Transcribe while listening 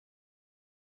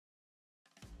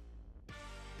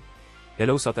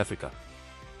Hello South Africa.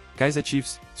 Kaizer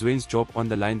Chiefs, Zwane's job on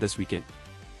the line this weekend.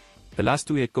 The last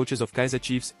two head coaches of Kaizer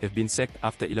Chiefs have been sacked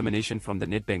after elimination from the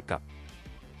Nedbank Cup.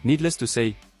 Needless to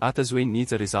say, Zwane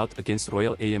needs a result against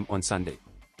Royal AM on Sunday.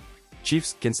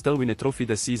 Chiefs can still win a trophy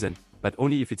this season, but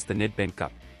only if it's the Nedbank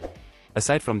Cup.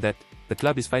 Aside from that, the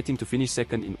club is fighting to finish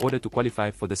second in order to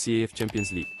qualify for the CAF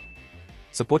Champions League.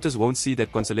 Supporters won't see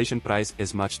that consolation prize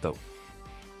as much though.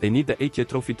 They need the 8-year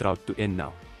trophy drought to end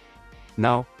now.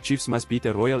 Now, Chiefs must beat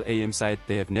a Royal AM side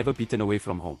they have never beaten away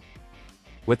from home.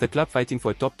 With the club fighting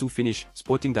for a top 2 finish,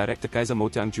 sporting director Kaizer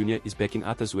Chiefs Jr. is backing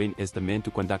Zwane as the man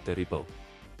to conduct a rebuild.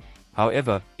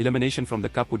 However, elimination from the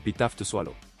cup would be tough to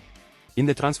swallow. In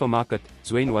the transfer market,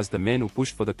 Zwane was the man who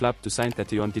pushed for the club to sign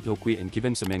Tatione Dithokwe and give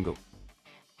him Semengo.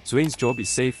 Zwane's job is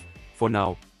safe, for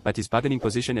now, but his bargaining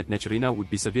position at Naturina would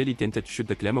be severely dented should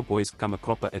the Glamour Boys come a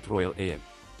cropper at Royal AM.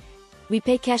 We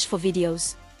pay cash for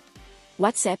videos.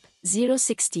 WhatsApp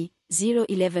 060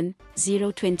 011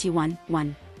 021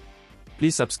 1.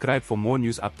 Please subscribe for more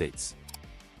news updates.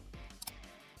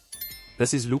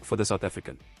 This is Luke for the South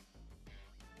African.